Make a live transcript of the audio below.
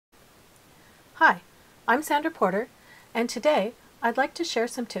Hi, I'm Sandra Porter, and today I'd like to share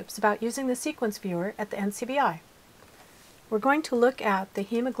some tips about using the sequence viewer at the NCBI. We're going to look at the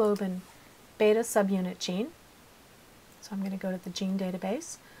hemoglobin beta subunit gene. So I'm going to go to the gene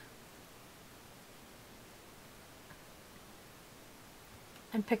database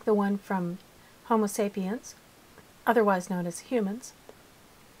and pick the one from Homo sapiens, otherwise known as humans.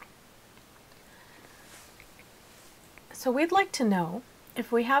 So we'd like to know,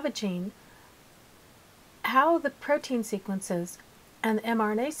 if we have a gene, how the protein sequences and the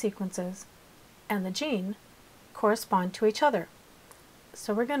mRNA sequences and the gene correspond to each other.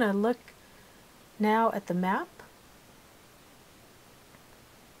 So we're going to look now at the map.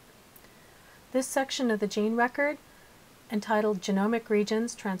 This section of the gene record, entitled Genomic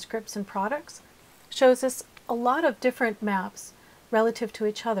Regions, Transcripts, and Products, shows us a lot of different maps relative to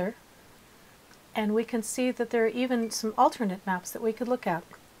each other, and we can see that there are even some alternate maps that we could look at.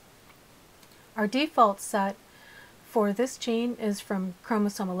 Our default set for this gene is from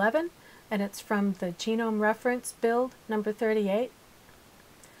chromosome 11, and it's from the genome reference build number 38.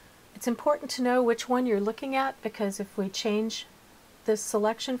 It's important to know which one you're looking at, because if we change this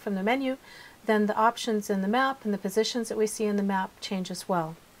selection from the menu, then the options in the map and the positions that we see in the map change as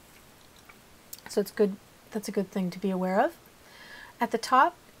well. So it's good. That's a good thing to be aware of. At the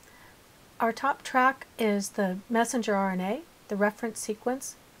top, our top track is the messenger RNA, the reference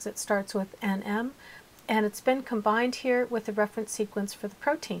sequence. It starts with NM, and it's been combined here with the reference sequence for the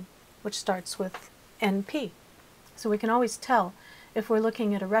protein, which starts with NP. So we can always tell if we're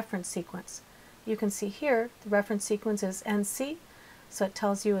looking at a reference sequence. You can see here the reference sequence is NC, so it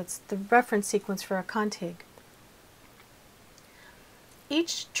tells you it's the reference sequence for a contig.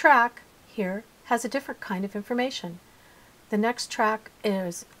 Each track here has a different kind of information. The next track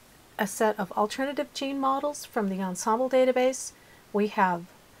is a set of alternative gene models from the Ensemble database. We have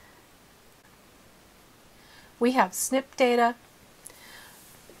SNP data.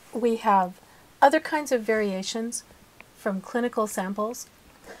 We have other kinds of variations from clinical samples.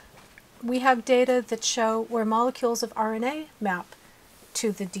 We have data that show where molecules of RNA map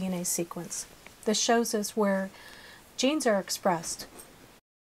to the DNA sequence. This shows us where genes are expressed.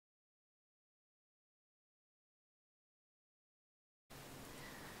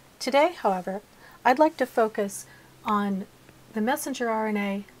 Today, however, I'd like to focus on the messenger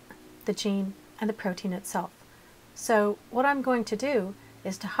RNA, the gene, and the protein itself. So what I'm going to do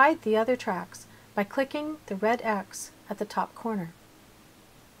is to hide the other tracks by clicking the red X at the top corner.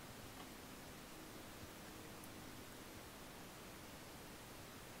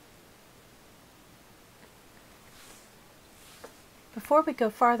 Before we go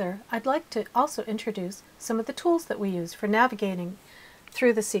farther, I'd like to also introduce some of the tools that we use for navigating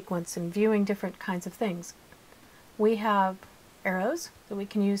through the sequence and viewing different kinds of things. We have arrows that we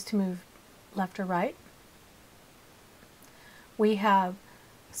can use to move left or right. We have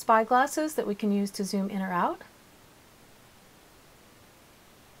spyglasses that we can use to zoom in or out.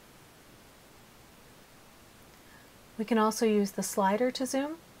 We can also use the slider to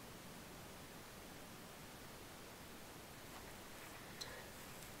zoom.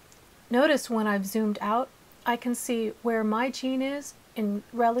 Notice when I've zoomed out, I can see where my gene is in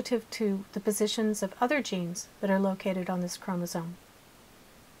relative to the positions of other genes that are located on this chromosome.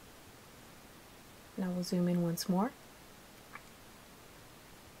 Now we'll zoom in once more.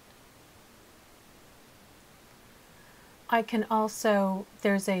 I can also,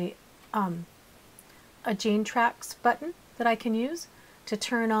 there's a gene tracks button that I can use to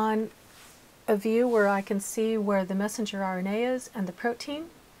turn on a view where I can see where the messenger RNA is and the protein,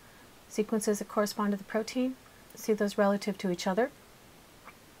 sequences that correspond to the protein, see those relative to each other.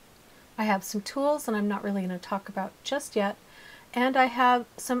 I have some tools that I'm not really going to talk about just yet, and I have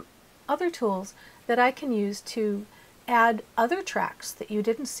some other tools that I can use to add other tracks that you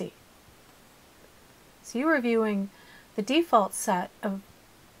didn't see. So you are viewing the default set of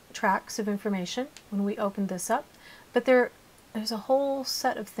tracks of information when we opened this up, but there's a whole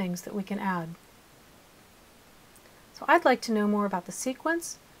set of things that we can add. So I'd like to know more about the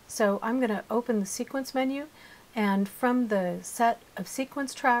sequence, so I'm going to open the sequence menu, and from the set of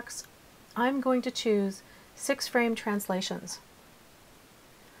sequence tracks, I'm going to choose 6-frame translations.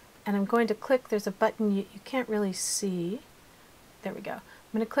 And I'm going to click, there's a button you can't really see. There we go. I'm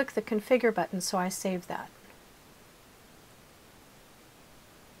going to click the configure button so I save that.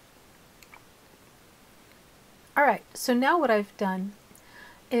 Alright, so now what I've done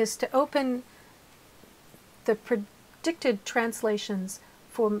is to open the predicted translations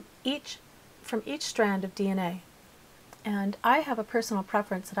from each strand of DNA. And I have a personal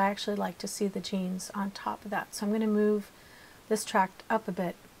preference that I actually like to see the genes on top of that. So I'm going to move this tract up a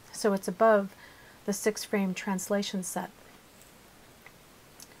bit so it's above the 6-frame translation set.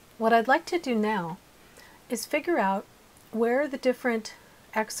 What I'd like to do now is figure out where the different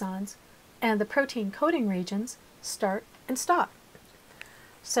exons and the protein coding regions start and stop.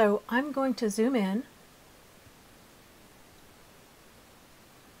 So I'm going to zoom in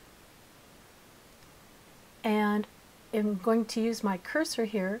and I'm going to use my cursor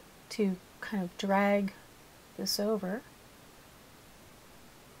here to kind of drag this over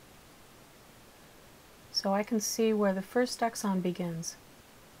so I can see where the first exon begins.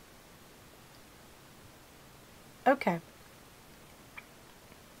 Okay.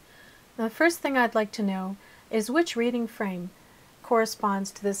 Now the first thing I'd like to know is which reading frame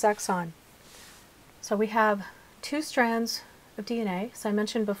corresponds to this exon. So we have 2 strands of DNA, as I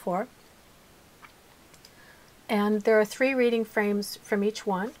mentioned before, and there are 3 reading frames from each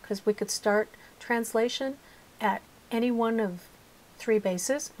one, because we could start translation at any one of 3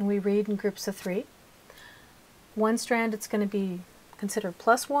 bases, and we read in groups of 3. One strand it's going to be considered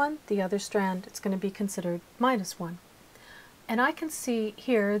 +1, the other strand it's going to be considered -1. And I can see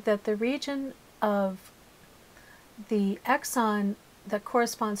here that the region of the exon that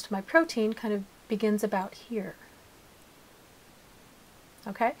corresponds to my protein kind of begins about here.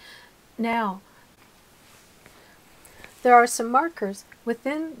 Okay? Now, there are some markers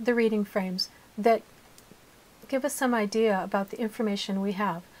within the reading frames that give us some idea about the information we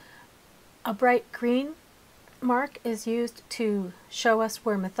have. A bright green mark is used to show us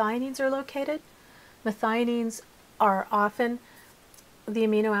where methionines are located. Methionines are often the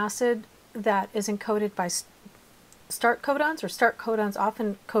amino acid that is encoded by start codons, or start codons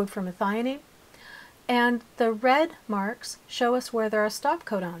often code for methionine. And the red marks show us where there are stop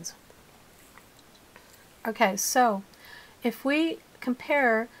codons. Okay, so if we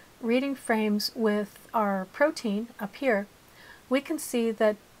compare reading frames with our protein up here, we can see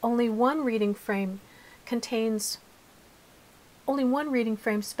that only one reading frame spans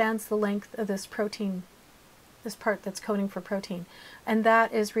the length of this protein, this part that's coding for protein, and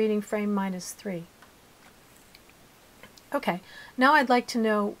that is reading frame -3. Okay, now I'd like to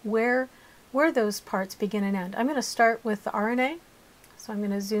know where those parts begin and end. I'm going to start with the RNA, so I'm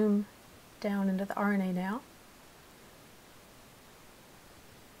going to zoom down into the RNA now.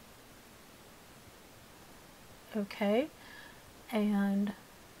 Okay, and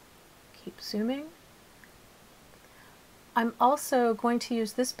keep zooming. I'm also going to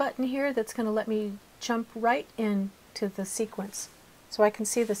use this button here that's going to let me jump right into the sequence, so I can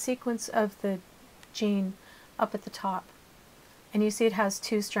see the sequence of the gene up at the top. And you see it has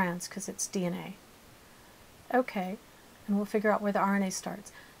 2 strands because it's DNA. Okay, and we'll figure out where the RNA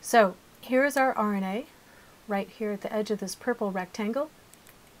starts. So here's our RNA, right here at the edge of this purple rectangle.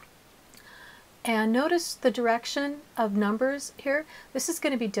 And notice the direction of numbers here. This is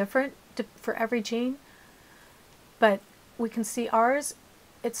going to be different for every gene, but we can see ours,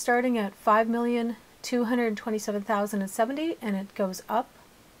 it's starting at 5,227,070, and it goes up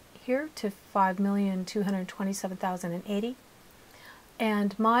here to 5,227,080.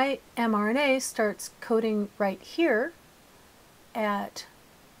 And my mRNA starts coding right here at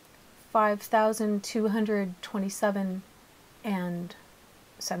 5,227 and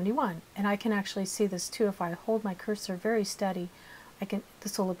 71. And I can actually see this too. If I hold my cursor very steady,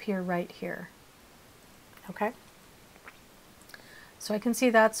 this will appear right here. Okay? So I can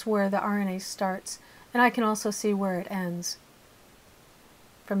see that's where the RNA starts, and I can also see where it ends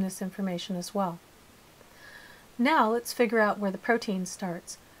from this information as well. Now let's figure out where the protein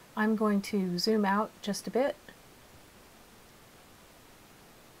starts. I'm going to zoom out just a bit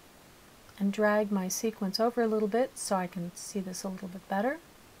and drag my sequence over a little bit so I can see this a little bit better,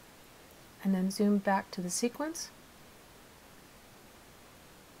 and then zoom back to the sequence.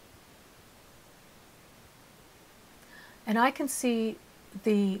 And I can see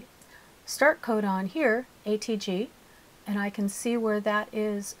the start codon here, ATG, and I can see where that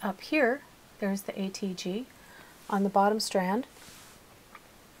is up here. There's the ATG on the bottom strand.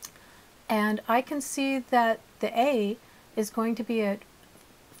 And I can see that the A is going to be at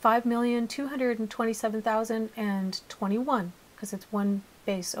 5,227,021 because it's one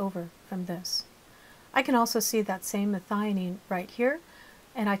base over from this. I can also see that same methionine right here,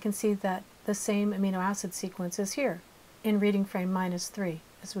 and I can see that the same amino acid sequence is here in reading frame -3,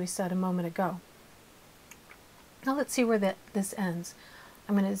 as we said a moment ago. Now let's see where this ends.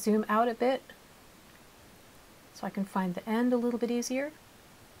 I'm going to zoom out a bit so I can find the end a little bit easier.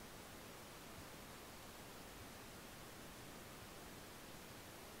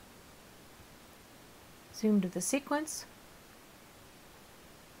 Zoom to the sequence.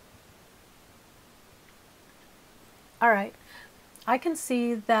 All right, I can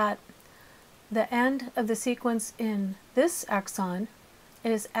see that the end of the sequence in this exon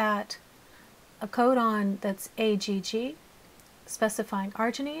is at a codon that's AGG, specifying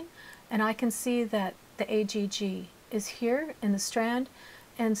arginine, and I can see that the AGG is here in the strand,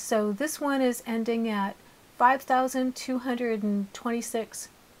 and so this one is ending at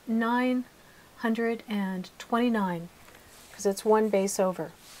 5,226,929 because it's one base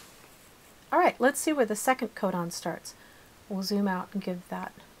over. All right, let's see where the second codon starts. We'll zoom out and give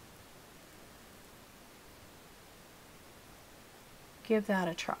that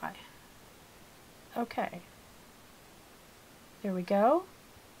a try. Okay, there we go.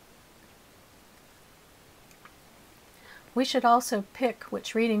 We should also pick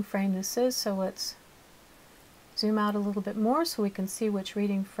which reading frame this is, so let's zoom out a little bit more so we can see which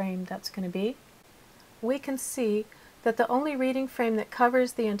reading frame that's going to be. We can see that the only reading frame that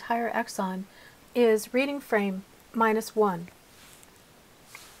covers the entire exon is reading frame -1.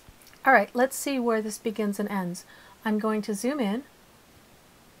 All right, let's see where this begins and ends. I'm going to zoom in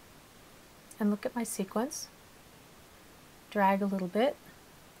and look at my sequence, drag a little bit,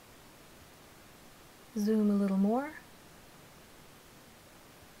 zoom a little more,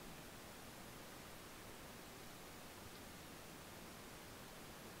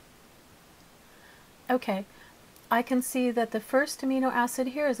 okay, I can see that the first amino acid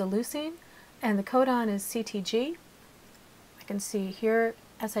here is a leucine and the codon is CTG. I can see here,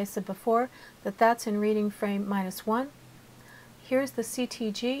 as I said before, that that's in reading frame -1. Here's the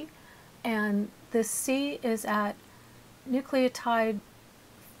CTG, and this C is at nucleotide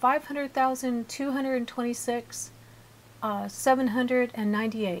 500,226,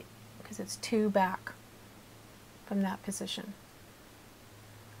 798, because it's 2 back from that position.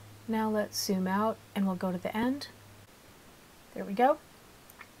 Now let's zoom out and we'll go to the end. There we go.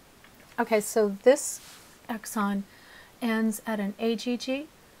 Okay, so this exon ends at an AGG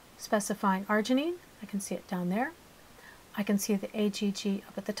specifying arginine. I can see it down there. I can see the AGG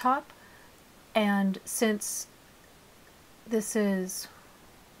up at the top. And since this is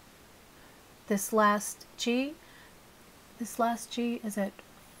this last G is at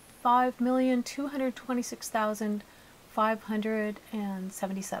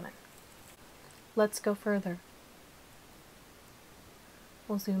 5,226,577. Let's go further.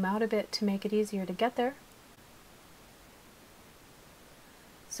 We'll zoom out a bit to make it easier to get there.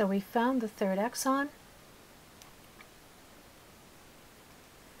 So we found the third exon,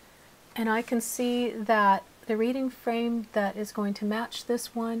 and I can see that the reading frame that is going to match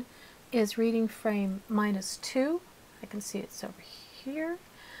this one is reading frame -2. I can see it's over here,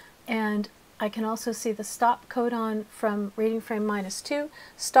 and I can also see the stop codon from reading frame -2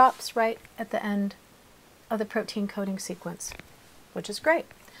 stops right at the end of the protein coding sequence, which is great.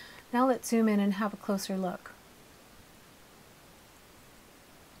 Now let's zoom in and have a closer look.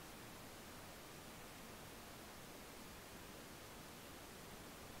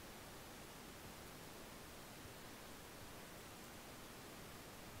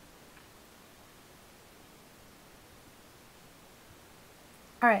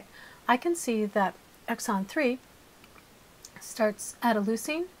 All right, I can see that exon 3 starts at a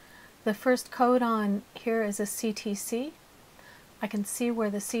leucine. The first codon here is a CTC. I can see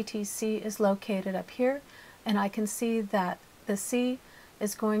where the CTC is located up here, and I can see that the C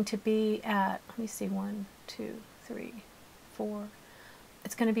is going to be at, let me see, 1, 2, 3, 4.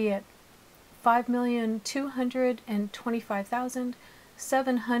 It's going to be at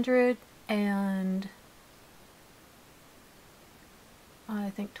 5,225,700 and I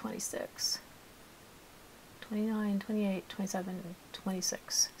think 26, 29, 28, 27,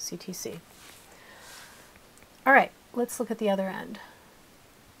 26 CTC. All right, let's look at the other end.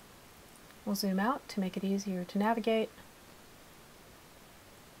 We'll zoom out to make it easier to navigate.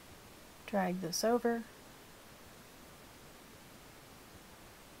 Drag this over.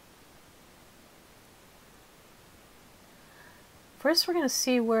 First, we're going to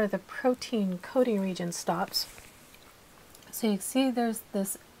see where the protein coding region stops. So you can see there's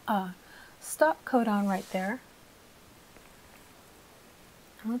this stop codon right there.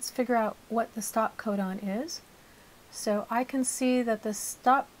 And let's figure out what the stop codon is. So I can see that this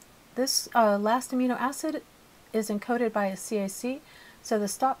last amino acid is encoded by a CAC. So the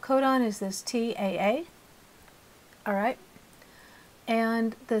stop codon is this TAA. All right.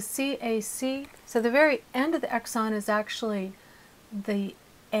 And the CAC, so the very end of the exon is actually the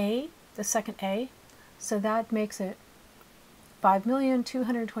A, the second A. So that makes it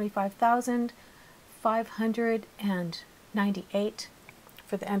 5,225,598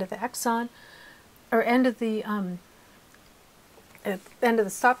 for the end of the exon, or end of the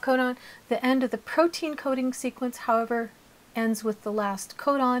stop codon. The end of the protein coding sequence, however, ends with the last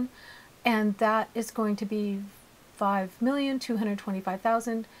codon, And that is going to be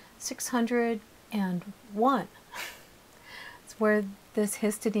 5,225,601. It's where this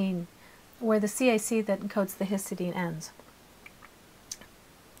histidine, where the CAC that encodes the histidine ends.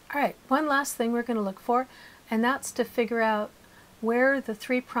 All right, one last thing we're going to look for, and that's to figure out where the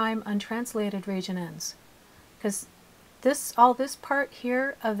 3' untranslated region ends. Because all this part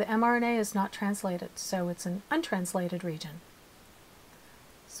here of the mRNA is not translated, so it's an untranslated region.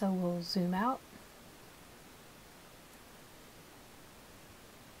 So we'll zoom out.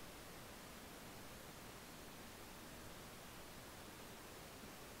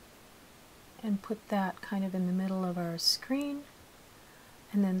 And put that kind of in the middle of our screen,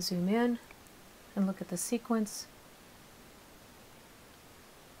 and then zoom in and look at the sequence.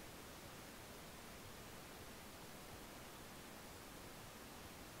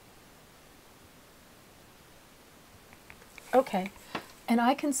 Okay, and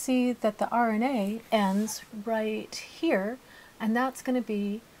I can see that the RNA ends right here, and that's going to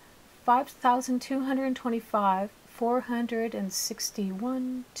be 5,225,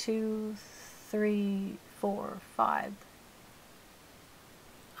 461, 2, 3, 4, 5.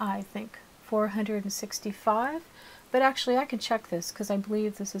 I think 465, but actually I can check this because I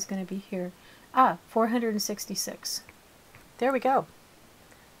believe this is going to be here. 466. There we go.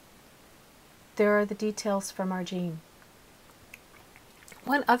 There are the details from our gene.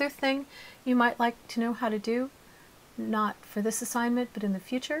 One other thing you might like to know how to do, not for this assignment but in the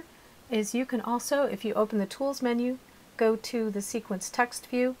future, is you can also, if you open the Tools menu, go to the Sequence Text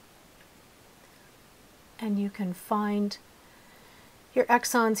view, and you can find your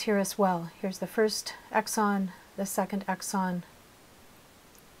exons here as well. Here's the first exon, the second exon,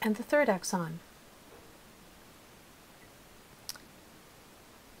 and the third exon.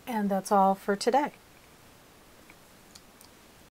 And that's all for today.